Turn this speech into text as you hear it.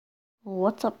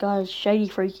What's up guys, Shady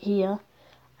Freak here,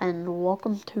 and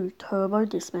welcome to Turbo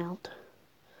Dismount.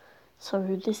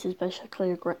 So this is basically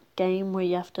a game where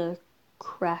you have to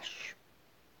crash.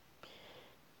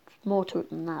 More to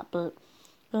it than that, but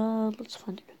let's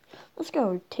find it. Let's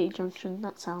go T-junction,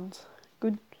 that sounds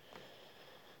good.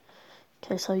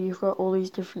 Okay, so you've got all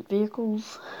these different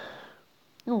vehicles.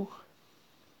 Oh,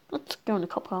 let's go in a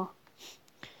cop car.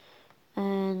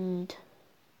 And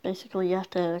basically you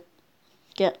have to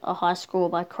get a high score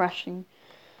by crashing.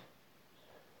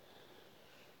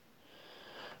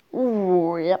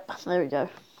 Ooh, yep, there we go.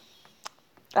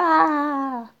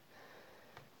 Ah!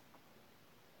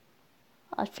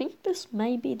 I think this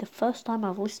may be the first time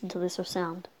I've listened to this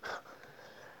sound.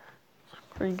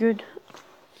 Pretty good.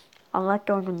 I like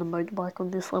going on the motorbike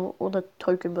on this level, or the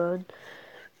token bird,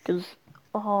 because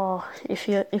if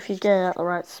you get it at the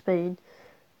right speed,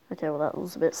 okay, well that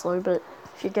was a bit slow, but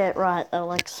if you get it right, they'll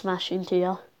like smash into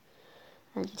you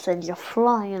and send you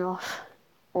flying off,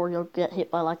 or you'll get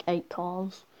hit by like 8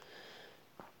 cars.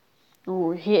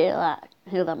 Ooh, hear that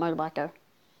motorbike go.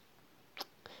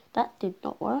 That did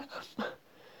not work.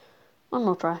 One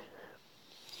more try.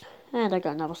 And I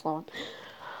got another slow one.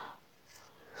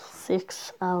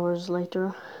 6 hours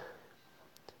later.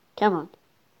 Come on.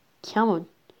 Come on.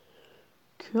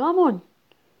 Come on.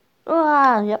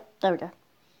 Ah, yep, there we go.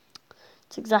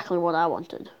 It's exactly what I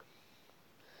wanted.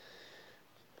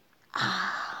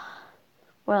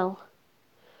 Well,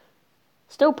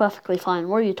 still perfectly fine.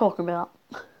 What are you talking about?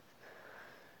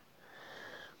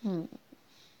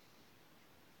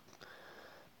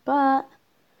 But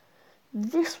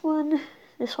this one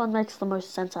makes the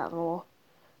most sense out of all.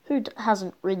 Who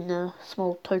hasn't ridden a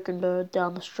small token bird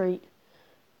down the street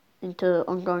into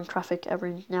ongoing traffic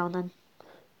every now and then?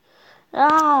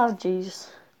 Ah, jeez.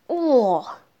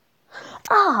 Oh.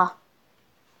 Ah.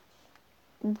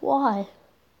 Why?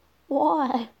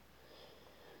 Why?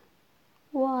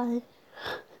 Why?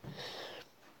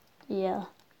 Yeah,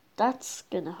 that's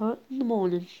gonna hurt in the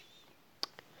morning.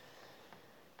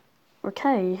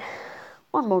 Okay,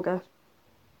 one more go.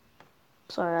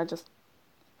 Sorry, I just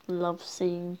love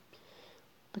seeing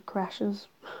the crashes.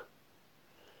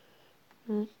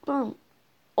 Boom. Oh,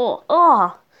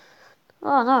 oh,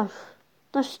 oh no.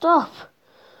 No, stop.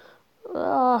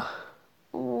 Oh.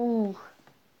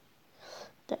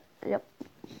 Yep.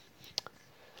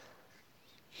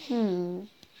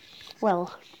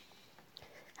 Well,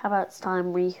 how about it's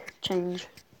time we change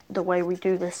the way we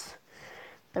do this?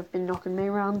 They've been knocking me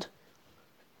around.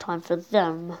 Time for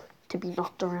them to be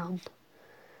knocked around.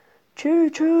 Choo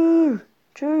choo!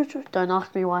 Choo choo! Don't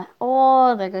ask me why.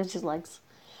 Oh, there goes his legs.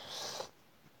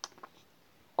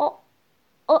 Oh,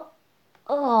 oh,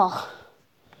 oh.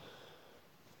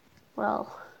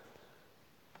 Well.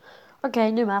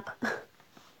 Okay, new map.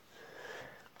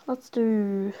 Let's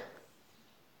go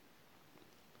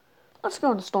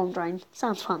on a storm drain.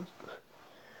 Sounds fun.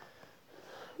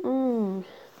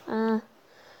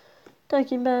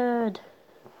 Talking bird.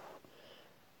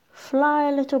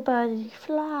 Fly, little birdie,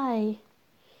 fly.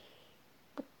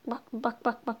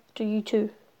 Buck to you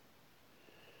too.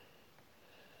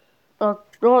 Oh,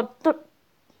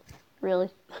 really?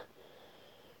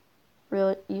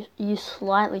 Really? You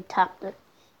slightly tapped it.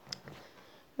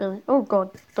 Really? Oh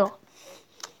god. Oh.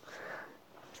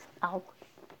 Ow.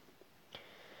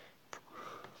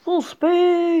 Full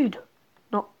speed!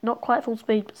 Not quite full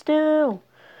speed, but still.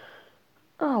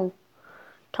 Oh.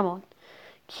 Come on.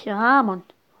 Come on.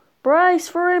 Brace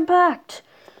for impact!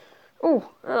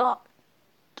 Oh.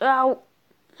 Ow.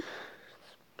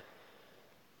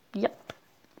 Yep.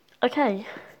 Okay.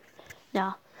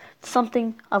 Now,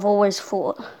 something I've always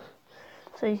thought.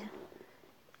 See,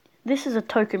 this is a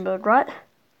token bird, right?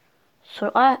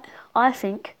 So I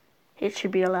think it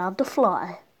should be allowed to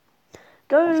fly.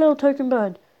 Go, little token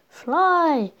bird.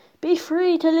 Fly! Be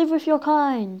free to live with your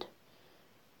kind.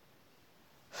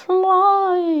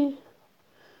 Fly!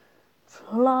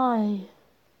 Fly.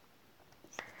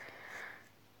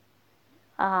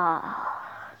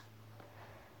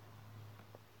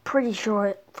 Pretty sure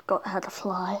it forgot how to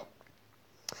fly.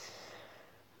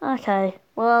 Okay,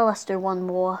 well, let's do one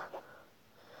more.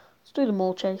 Let's do the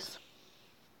mall chase.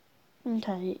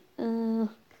 Okay,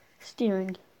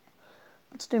 steering.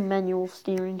 Let's do manual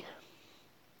steering.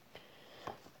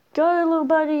 Go, little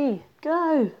buddy,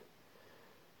 go!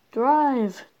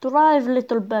 Drive,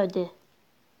 little buddy.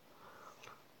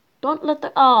 Don't let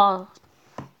the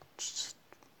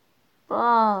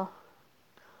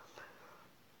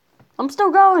I'm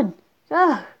still going.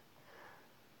 Yeah,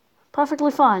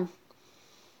 perfectly fine.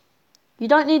 You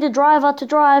don't need a driver to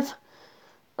drive.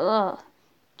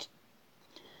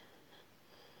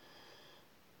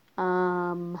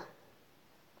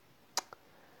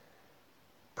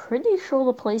 pretty sure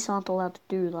the police aren't allowed to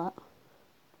do that.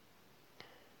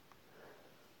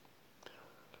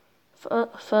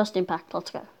 First impact,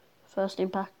 let's go. First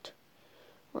impact.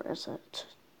 Where is it?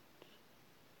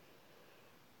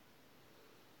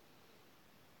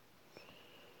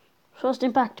 First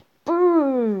impact.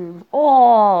 Boom!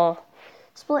 Oh!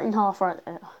 Split in half right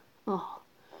there. Oh.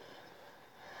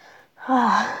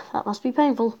 That must be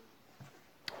painful.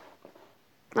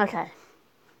 Okay.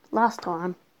 Last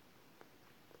time.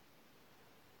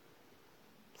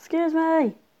 Excuse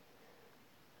me.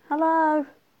 Hello.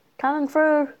 Coming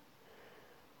through.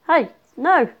 Hey,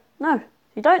 no.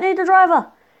 You don't need a driver.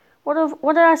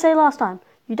 What did I say last time?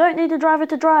 You don't need a driver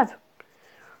to drive.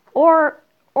 Or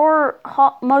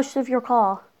most of your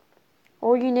car.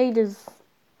 All you need is...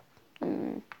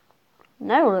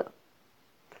 nailed it.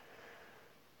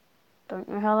 Don't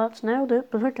know how that's nailed it,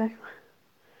 but okay.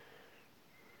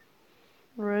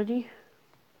 Ready?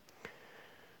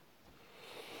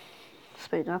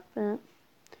 Speed up a bit.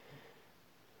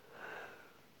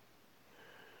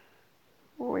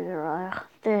 Where are you?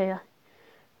 There.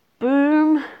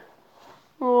 Boom.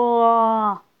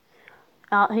 Oh.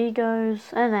 Out he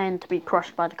goes, and then to be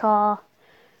crushed by the car.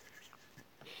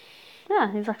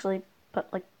 Yeah, he's actually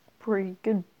pretty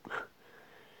good.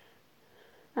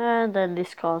 And then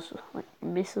this car's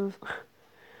misses.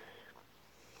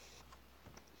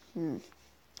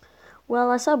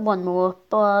 Well, I said one more,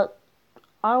 but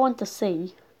I want to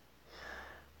see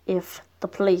if the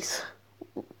police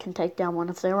can take down one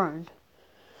of their own.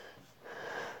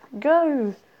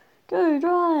 Go,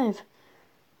 drive.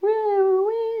 Woo,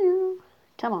 woo.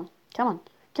 Come on.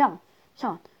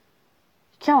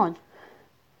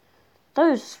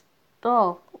 Those,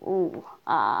 come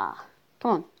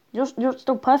on. You're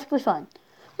still perfectly fine.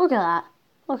 Look at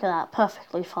that,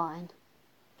 perfectly fine.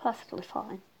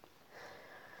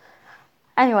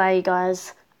 Anyway,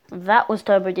 guys, that was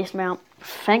Turbo Dismount.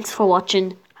 Thanks for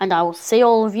watching, and I will see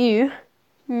all of you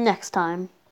next time.